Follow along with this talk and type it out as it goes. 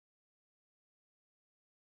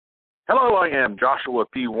Hello, I am Joshua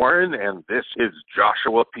P. Warren, and this is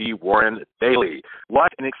Joshua P. Warren Daily.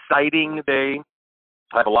 What an exciting day.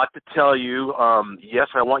 I have a lot to tell you. Yes,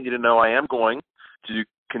 I want you to know I am going to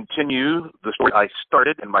continue the story I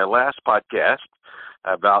started in my last podcast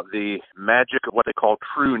about the magic of what they call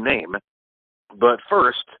true name. But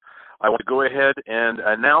first, I want to go ahead and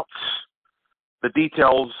announce the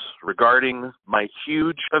details regarding my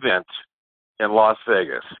huge event in Las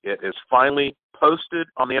Vegas. It is finally posted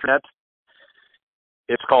on the internet.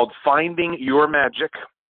 It's called Finding Your Magic.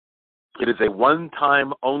 It is a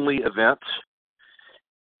one-time only event,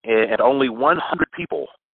 and only 100 people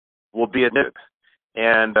will be admitted.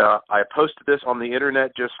 And I posted this on the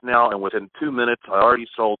internet just now, and within 2 minutes, I already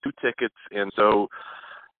sold 2 tickets. And so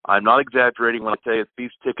I'm not exaggerating when I say that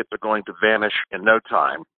these tickets are going to vanish in no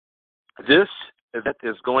time. This event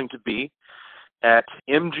is going to be at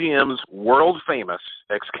MGM's world-famous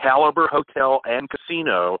Excalibur Hotel and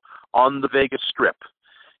Casino on the Vegas Strip.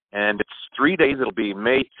 And it's 3 days. It'll be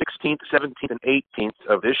May 16th, 17th, and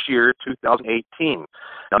 18th of this year, 2018.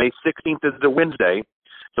 Now, May 16th is a Wednesday.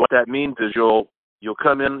 So what that means is you'll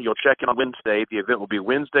come in, you'll check in on Wednesday. The event will be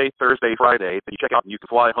Wednesday, Thursday, Friday. Then you check out and you can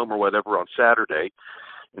fly home or whatever on Saturday.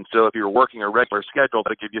 And so if you're working a regular schedule,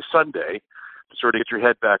 that'll give you Sunday to sort of get your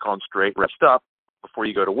head back on straight, rest up before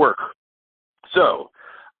you go to work. So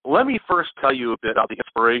let me first tell you a bit about the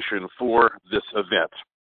inspiration for this event.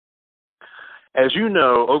 As you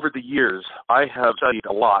know, over the years, I have studied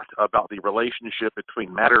a lot about the relationship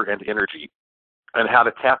between matter and energy and how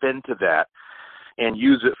to tap into that and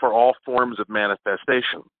use it for all forms of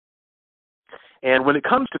manifestation. And when it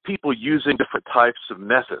comes to people using different types of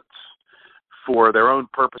methods for their own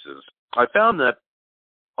purposes, I found that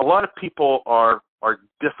a lot of people are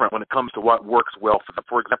different when it comes to what works well for them.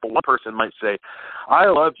 For example, one person might say, I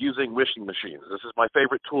love using wishing machines. This is my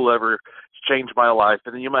favorite tool ever. It's changed my life.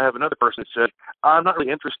 And then you might have another person that said, I'm not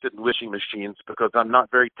really interested in wishing machines because I'm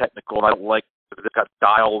not very technical and I don't like because it's got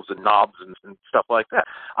dials and knobs and stuff like that.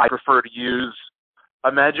 I prefer to use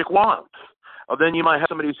a magic wand. Or then you might have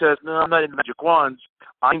somebody who says, no, I'm not into magic wands.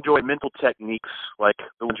 I enjoy mental techniques like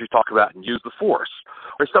the ones you talk about and use the force.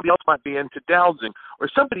 Or somebody else might be into dowsing. Or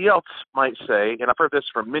somebody else might say, and I've heard this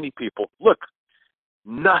from many people, look,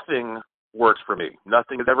 nothing works for me.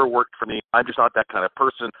 Nothing has ever worked for me. I'm just not that kind of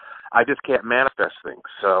person. I just can't manifest things.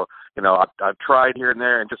 So, I've tried here and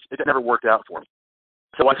there and just it never worked out for me.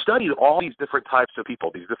 So I studied all these different types of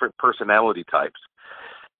people, these different personality types,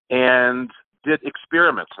 and did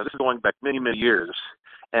experiments. Now, this is going back many, many years.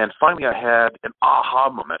 And finally, I had an aha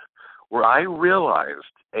moment where I realized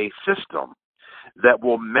a system that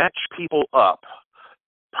will match people up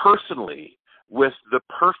personally with the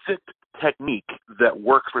perfect technique that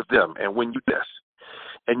works for them. And when you do this,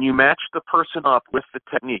 and you match the person up with the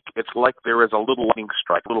technique, it's like there is a little lightning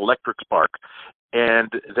strike, a little electric spark. And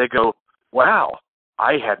they go, wow,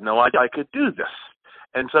 I had no idea I could do this.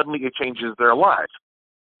 And suddenly it changes their lives.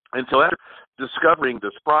 And so after discovering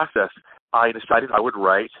this process, I decided I would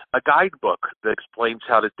write a guidebook that explains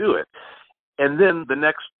how to do it. And then the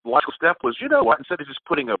next logical step was, you know what, instead of just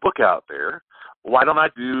putting a book out there, why don't I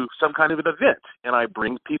do some kind of an event? And I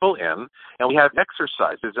bring people in, and we have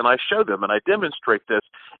exercises, and I show them, and I demonstrate this.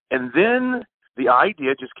 And then the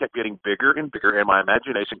idea just kept getting bigger and bigger, and my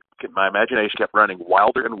imagination kept running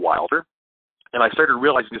wilder and wilder. And I started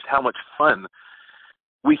realizing just how much fun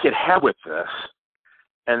we could have with this.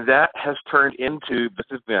 And that has turned into this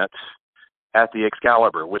event at the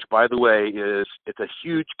Excalibur, which, by the way, it's a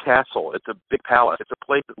huge castle. It's a big palace. It's a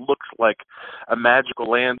place that looks like a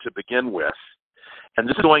magical land to begin with. And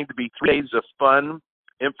this is going to be 3 days of fun,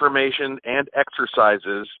 information, and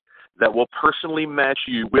exercises that will personally match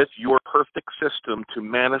you with your perfect system to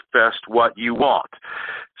manifest what you want.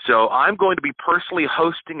 So I'm going to be personally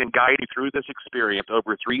hosting and guiding through this experience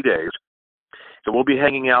over 3 days. So we'll be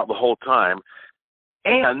hanging out the whole time.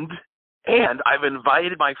 And I've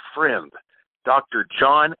invited my friend, Dr.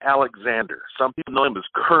 John Alexander, some people know him as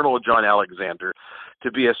Colonel John Alexander,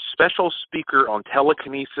 to be a special speaker on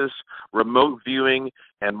telekinesis, remote viewing,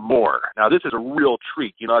 and more. Now, this is a real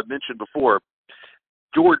treat. I've mentioned before,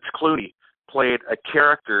 George Clooney played a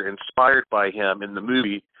character inspired by him in the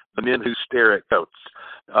movie The Men Who Stare at Goats.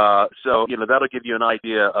 So that'll give you an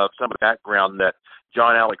idea of some of the background that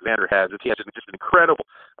John Alexander has. He has just an incredible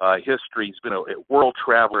history. He's been a world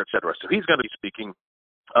traveler, etc. So he's going to be speaking.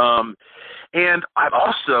 And I'm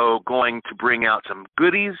also going to bring out some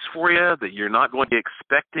goodies for you that you're not going to be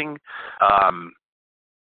expecting. If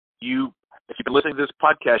you've been listening to this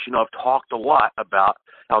podcast, I've talked a lot about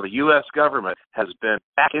how the U.S. government has been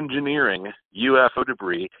back engineering UFO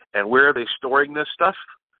debris. And where are they storing this stuff?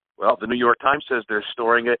 Well, the New York Times says they're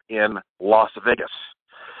storing it in Las Vegas.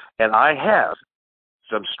 And I have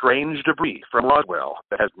some strange debris from Roswell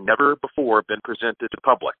that has never before been presented to the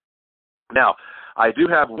public. Now, I do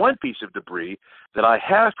have one piece of debris that I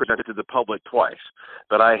have presented to the public twice,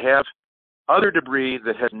 but I have other debris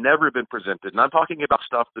that has never been presented. And I'm talking about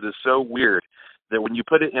stuff that is so weird that when you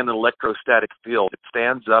put it in an electrostatic field, it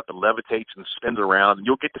stands up and levitates and spins around, and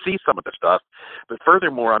you'll get to see some of the stuff. But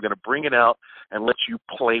furthermore, I'm going to bring it out and let you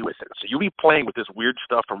play with it. So you'll be playing with this weird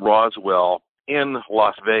stuff from Roswell in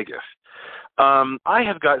Las Vegas. I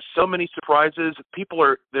have got so many surprises.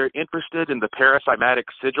 They're interested in the paracymatic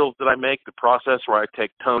sigils that I make, the process where I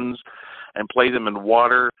take tones and play them in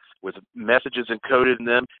water with messages encoded in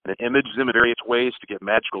them and image them in various ways to get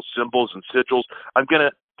magical symbols and sigils. I'm going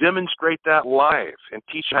to demonstrate that live and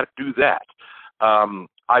teach you how to do that.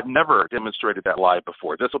 I've never demonstrated that live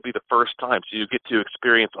before. This will be the first time, so you get to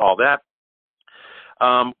experience all that.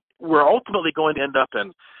 We're ultimately going to end up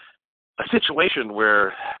in a situation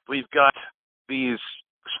where we've got these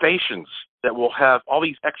stations that will have all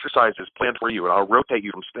these exercises planned for you, and I'll rotate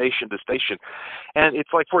you from station to station. And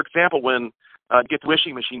it's like, for example, when you get the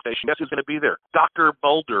wishing machine station, guess who's going to be there? Dr.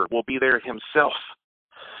 Boulder will be there himself.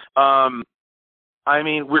 I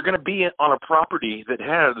mean, we're going to be on a property that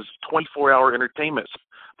has 24-hour entertainment.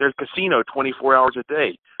 There's a casino 24 hours a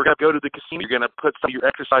day. We're going to go to the casino. You're going to put some of your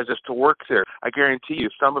exercises to work there. I guarantee you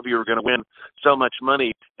some of you are going to win so much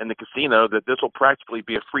money in the casino that this will practically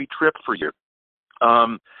be a free trip for you.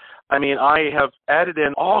 I mean, I have added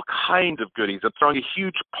in all kinds of goodies. I'm throwing a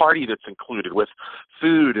huge party that's included with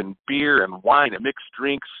food and beer and wine and mixed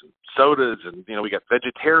drinks and sodas, and, we got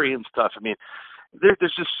vegetarian stuff. I mean,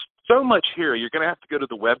 there's just so much here. You're going to have to go to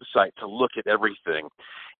the website to look at everything.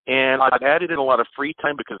 And I've added in a lot of free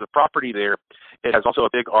time because the property there, it has also a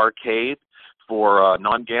big arcade for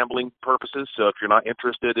non-gambling purposes. So if you're not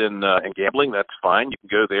interested in gambling, that's fine. You can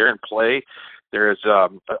go there and play. There's a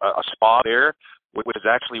spa there, which is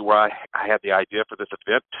actually where I had the idea for this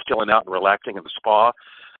event, chilling out and relaxing in the spa.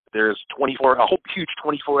 There's a whole huge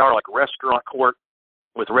 24-hour restaurant court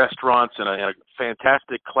with restaurants and a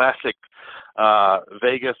fantastic classic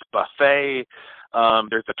Vegas buffet.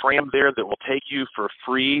 There's a tram there that will take you for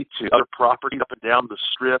free to other properties up and down the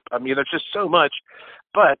strip. I mean, there's just so much.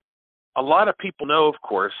 But a lot of people know, of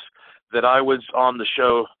course, that I was on the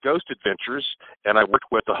show Ghost Adventures, and I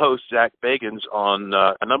worked with the host, Zach Bagans, on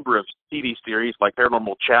a number of TV series like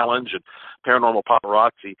Paranormal Challenge and Paranormal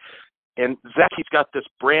Paparazzi. And Zach, he's got this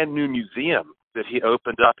brand new museum that he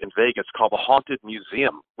opened up in Vegas called the Haunted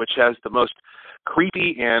Museum, which has the most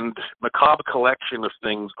creepy and macabre collection of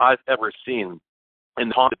things I've ever seen in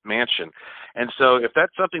the Haunted Mansion. And so if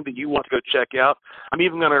that's something that you want to go check out, I'm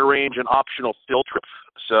even going to arrange an optional field trip.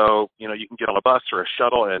 So, you can get on a bus or a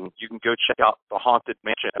shuttle and you can go check out the Haunted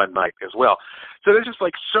Mansion at night as well. So there's just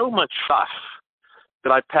so much stuff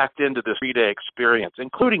that I packed into this 3-day experience,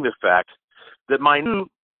 including the fact that my new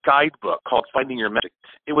guidebook called Finding Your Magic,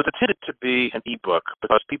 it was intended to be an ebook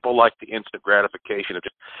because people like the instant gratification of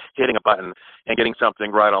just hitting a button and getting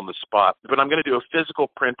something right on the spot. But I'm going to do a physical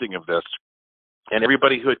printing of this, and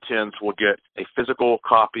everybody who attends will get a physical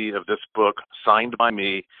copy of this book signed by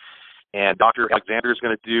me, and Dr. Alexander is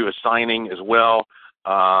going to do a signing as well.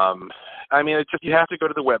 I mean, it's just, you have to go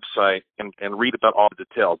to the website and read about all the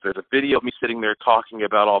details. There's a video of me sitting there talking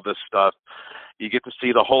about all this stuff. You get to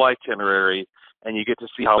see the whole itinerary, and you get to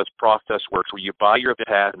see how this process works, where you buy your event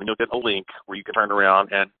pass, and then you'll get a link where you can turn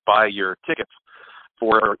around and buy your tickets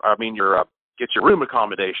get your room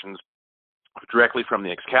accommodations directly from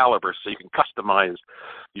the Excalibur, so you can customize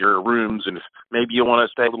your rooms. And if maybe you want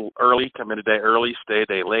to stay a little early, come in a day early, stay a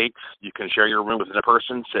day late, you can share your room with another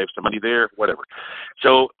person, save some money there, whatever.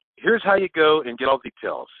 So here's how you go and get all the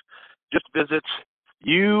details. Just visit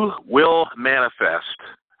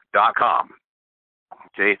youwillmanifest.com.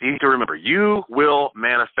 Okay, it's easy to remember,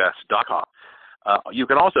 youwillmanifest.com. You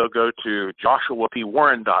can also go to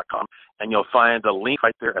joshuapwarren.com, and you'll find a link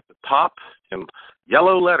right there at the top in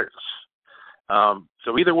yellow letters.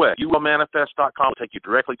 So either way, youwillmanifest.com will take you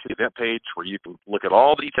directly to the event page where you can look at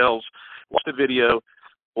all the details, watch the video,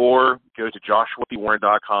 or go to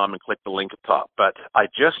joshuapwarren.com and click the link at the top. But I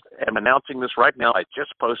just am announcing this right now. I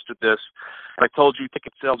just posted this. I told you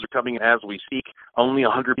ticket sales are coming in as we speak. Only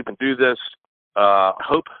 100 people can do this. I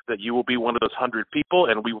hope that you will be one of those 100 people,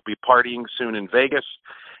 and we will be partying soon in Vegas.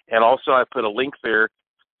 And also I put a link there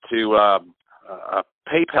to a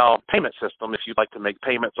PayPal payment system. If you'd like to make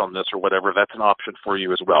payments on this or whatever, that's an option for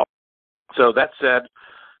you as well. So that said,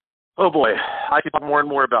 oh boy, I could talk more and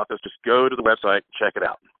more about this. Just go to the website and check it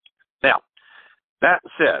out. Now, that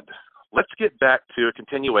said, let's get back to a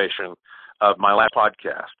continuation of my last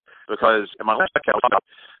podcast. because in my last podcast I was talking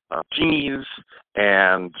about genies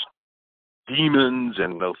and demons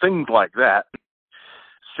and things like that,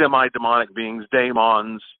 semi-demonic beings,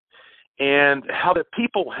 daemons, and how that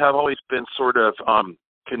people have always been sort of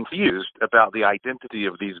confused about the identity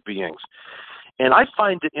of these beings. And I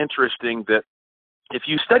find it interesting that if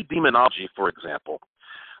you study demonology, for example,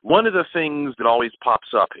 one of the things that always pops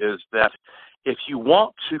up is that if you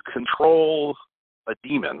want to control a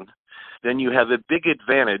demon, then you have a big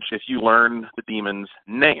advantage if you learn the demon's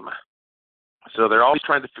name. So they're always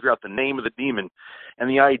trying to figure out the name of the demon. And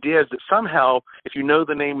the idea is that somehow, if you know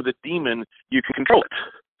the name of the demon, you can control it.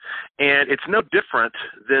 And it's no different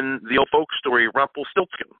than the old folk story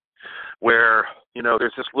Rumpelstiltskin, where,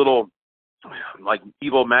 there's this little, like,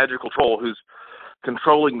 evil magical troll who's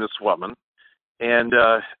controlling this woman, and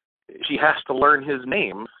she has to learn his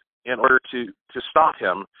name in order to stop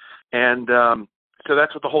him. And so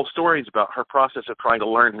that's what the whole story is about, her process of trying to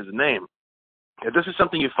learn his name. And this is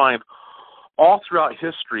something you find all throughout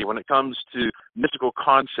history when it comes to mystical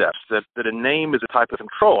concepts, that a name is a type of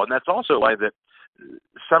control. And that's also why that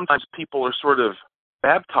sometimes people are sort of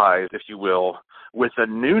baptized, if you will, with a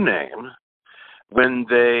new name when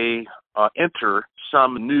they enter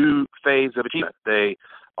some new phase of achievement. They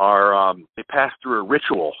pass through a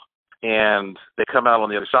ritual and they come out on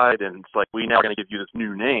the other side, and it's like, we now are going to give you this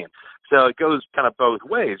new name. So it goes kind of both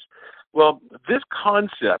ways. Well, this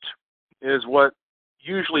concept is what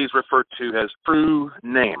usually is referred to as true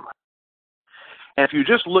name. And if you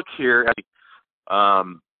just look here at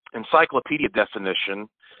the encyclopedia definition,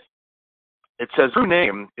 it says true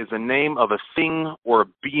name is a name of a thing or a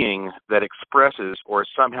being that expresses or is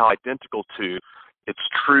somehow identical to its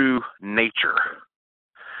true nature.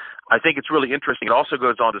 I think it's really interesting. It also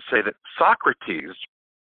goes on to say that Socrates,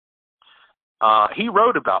 he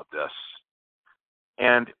wrote about this,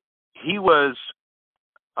 and he was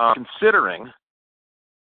considering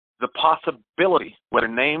the possibility whether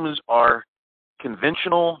names are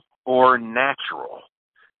conventional or natural.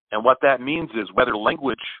 And what that means is whether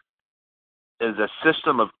language is a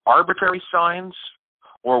system of arbitrary signs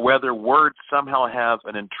or whether words somehow have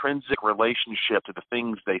an intrinsic relationship to the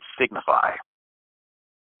things they signify.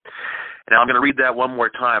 Now, I'm going to read that one more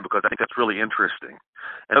time because I think that's really interesting.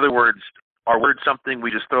 In other words, are words something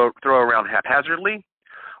we just throw around haphazardly,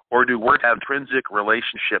 or do words have intrinsic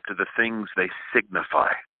relationship to the things they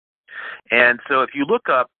signify? And so if you look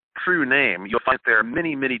up true name, you'll find there are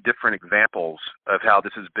many, many different examples of how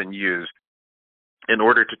this has been used in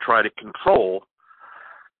order to try to control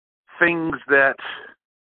things that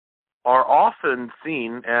are often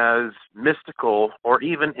seen as mystical or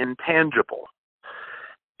even intangible.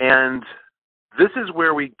 And this is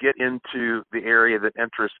where we get into the area that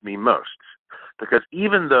interests me most, because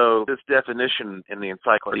even though this definition in the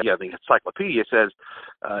encyclopedia says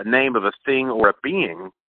name of a thing or a being,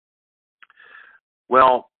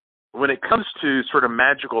 well, when it comes to sort of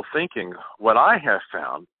magical thinking, what I have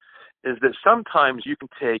found is that sometimes you can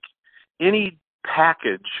take any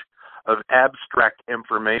package of abstract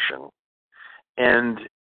information and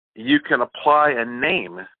you can apply a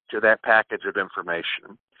name to that package of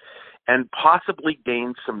information and possibly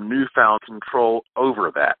gain some newfound control over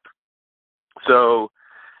that. So,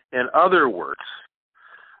 in other words,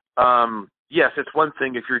 yes, it's one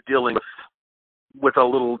thing if you're dealing with a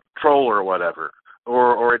little troll or whatever,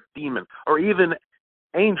 or a demon, or even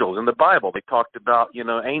angels. In the Bible, they talked about,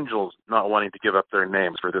 angels not wanting to give up their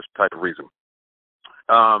names for this type of reason.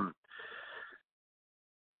 I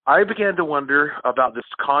began to wonder about this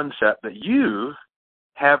concept that you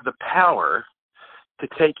have the power to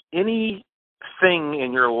take anything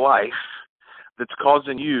in your life that's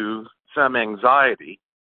causing you some anxiety,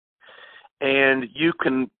 and you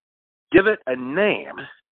can give it a name,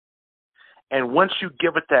 and once you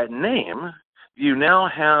give it that name, you now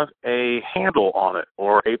have a handle on it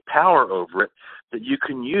or a power over it that you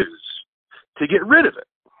can use to get rid of it.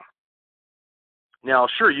 Now,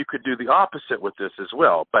 sure, you could do the opposite with this as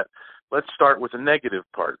well, but let's start with the negative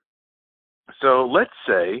part. So let's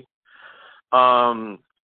say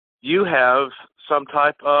you have some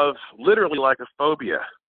type of, literally like a phobia.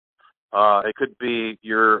 It could be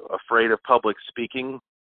you're afraid of public speaking,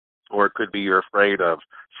 or it could be you're afraid of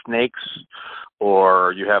snakes,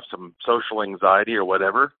 or you have some social anxiety or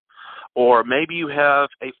whatever. Or maybe you have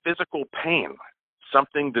a physical pain,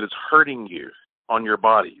 something that is hurting you on your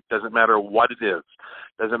body. Doesn't matter what it is.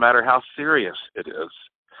 Doesn't matter how serious it is.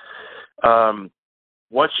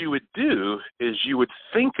 What you would do is you would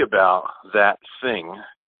think about that thing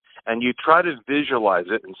and you try to visualize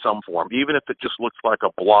it in some form, even if it just looks like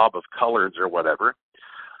a blob of colors or whatever.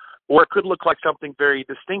 Or it could look like something very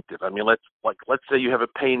distinctive. I mean, let's say you have a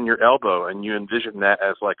pain in your elbow and you envision that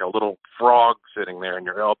as like a little frog sitting there in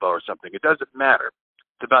your elbow or something. It doesn't matter.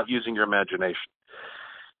 It's about using your imagination.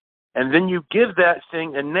 And then you give that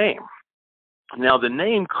thing a name. Now, the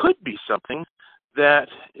name could be something that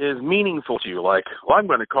is meaningful to you, like, well, I'm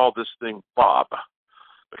going to call this thing Bob,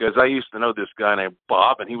 because I used to know this guy named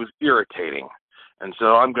Bob, and he was irritating. And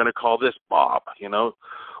so I'm going to call this Bob, you know.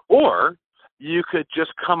 Or you could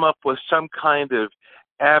just come up with some kind of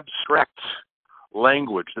abstract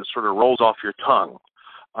language that sort of rolls off your tongue.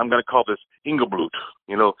 I'm going to call this Engelblut.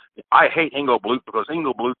 You know, I hate Engelblut because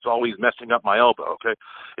Engelblut's always messing up my elbow, okay?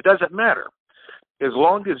 It doesn't matter. As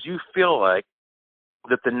long as you feel like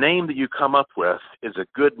that the name that you come up with is a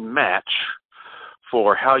good match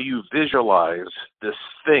for how you visualize this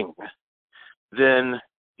thing, then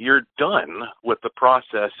you're done with the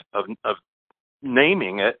process of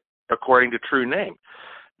naming it according to true name.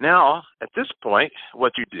 Now, at this point,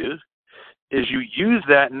 what you do is you use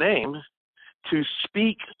that name to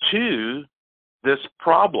speak to this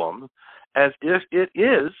problem as if it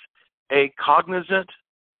is a cognizant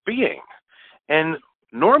being. And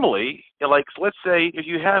normally, like, let's say if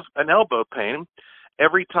you have an elbow pain,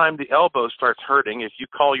 every time the elbow starts hurting, if you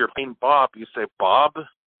call your pain Bob, you say, Bob,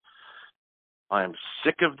 I'm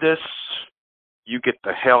sick of this. You get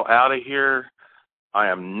the hell out of here. I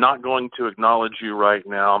am not going to acknowledge you right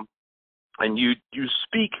now. And you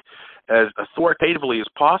speak as authoritatively as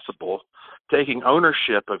possible, taking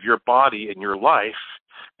ownership of your body and your life,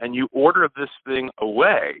 and you order this thing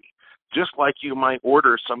away, just like you might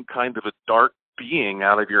order some kind of a dark being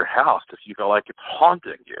out of your house if you feel like it's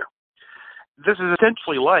haunting you. This is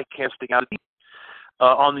essentially like casting out a demon.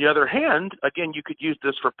 On the other hand, again, you could use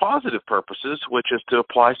this for positive purposes, which is to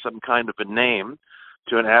apply some kind of a name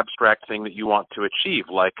to an abstract thing that you want to achieve,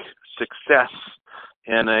 like success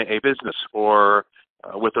in a business or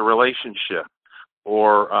with a relationship,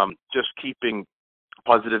 or just keeping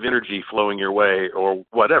positive energy flowing your way or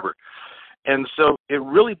whatever. And so it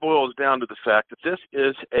really boils down to the fact that this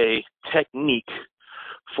is a technique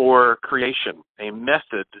for creation, a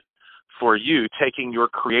method for you taking your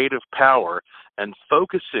creative power and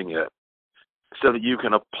focusing it so that you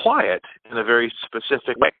can apply it in a very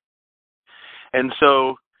specific way. And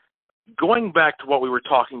so going back to what we were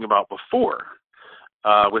talking about before,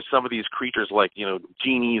 with some of these creatures like, you know,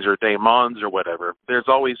 genies or daemons or whatever, there's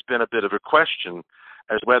always been a bit of a question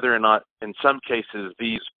as whether or not, in some cases,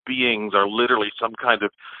 these beings are literally some kind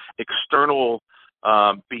of external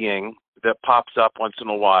being that pops up once in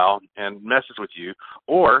a while and messes with you,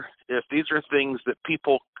 or if these are things that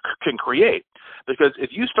people can create. Because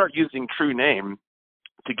if you start using true name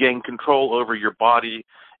to gain control over your body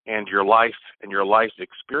and your life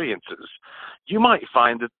experiences, you might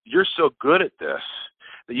find that you're so good at this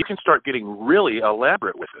that you can start getting really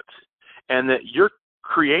elaborate with it, and that your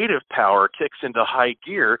creative power kicks into high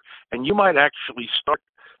gear, and you might actually start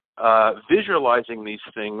visualizing these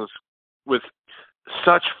things with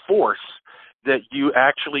such force that you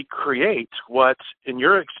actually create what, in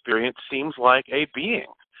your experience, seems like a being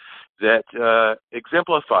that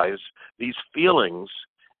exemplifies these feelings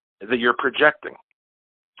that you're projecting.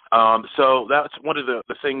 So that's one of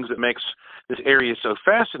the things that makes this area so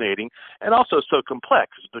fascinating and also so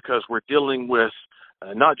complex, because we're dealing with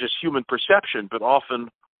not just human perception, but often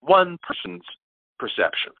one person's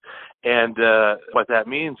perception. And what that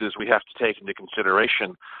means is we have to take into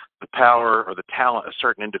consideration the power or the talent a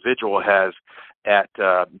certain individual has at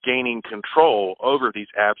gaining control over these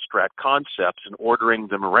abstract concepts and ordering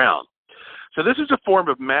them around. So this is a form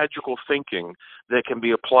of magical thinking that can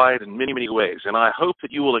be applied in many, many ways, and I hope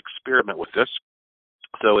that you will experiment with this.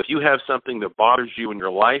 So if you have something that bothers you in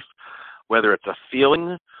your life, whether it's a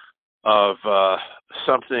feeling of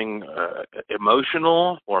something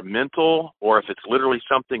emotional or mental, or if it's literally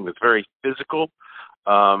something that's very physical,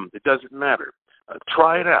 it doesn't matter.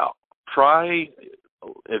 Try it out. Try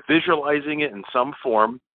visualizing it in some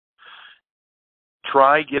form.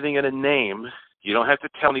 Try giving it a name. You don't have to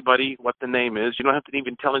tell anybody what the name is. You don't have to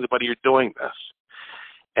even tell anybody you're doing this.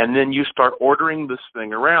 And then you start ordering this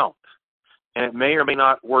thing around. And it may or may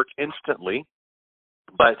not work instantly,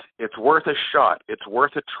 but it's worth a shot. It's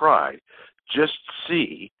worth a try. Just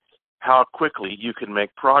see how quickly you can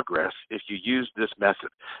make progress if you use this method.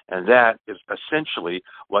 And that is essentially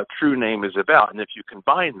what true name is about. And if you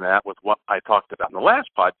combine that with what I talked about in the last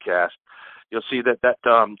podcast, you'll see that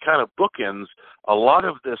kind of bookends a lot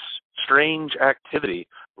of this strange activity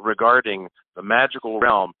regarding the magical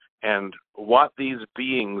realm and what these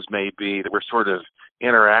beings may be that we're sort of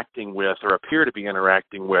interacting with or appear to be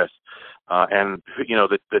interacting with. And, you know,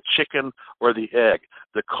 the chicken or the egg.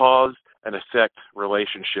 the cause and effect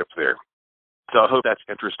relationship there. So I hope that's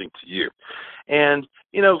interesting to you. And,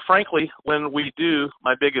 frankly, when we do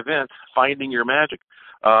my big event, Finding Your Magic,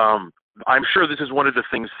 I'm sure this is one of the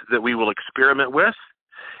things that we will experiment with.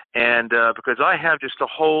 And because I have just a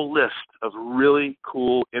whole list of really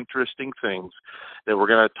cool, interesting things that we're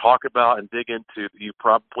going to talk about and dig into that you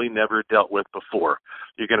probably never dealt with before.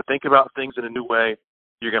 You're going to think about things in a new way.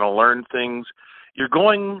 You're going to learn things. You're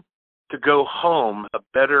going to go home a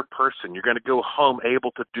better person. You're going to go home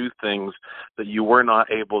able to do things that you were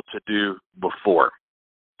not able to do before.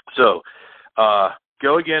 So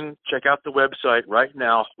go again, check out the website right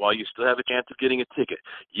now while you still have a chance of getting a ticket.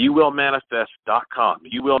 YouWillManifest.com.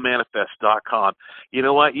 YouWillManifest.com. You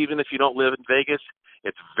know what? Even if you don't live in Vegas,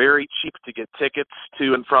 it's very cheap to get tickets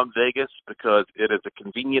to and from Vegas because it is a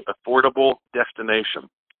convenient, affordable destination.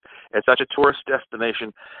 It's such a tourist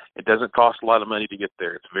destination, it doesn't cost a lot of money to get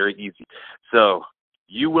there. It's very easy. So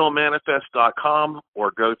YouWillManifest.com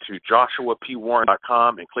or go to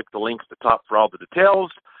JoshuaPWarren.com and click the link at the top for all the details.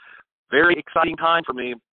 Very exciting time for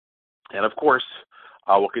me. And, of course,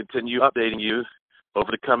 I will continue updating you over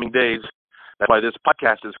the coming days. That's why this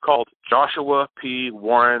podcast is called Joshua P.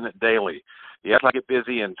 Warren Daily. Yes, I get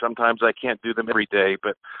busy, and sometimes I can't do them every day,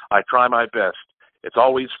 but I try my best. It's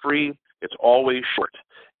always free. It's always short.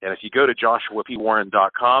 And if you go to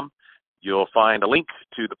JoshuaPWarren.com, you'll find a link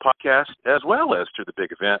to the podcast as well as to the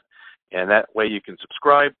big event. And that way you can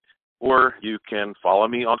subscribe or you can follow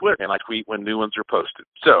me on Twitter, and I tweet when new ones are posted.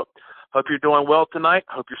 So hope you're doing well tonight.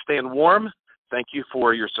 Hope you're staying warm. Thank you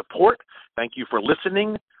for your support. Thank you for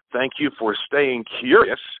listening. Thank you for staying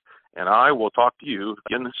curious. And I will talk to you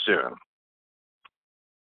again soon.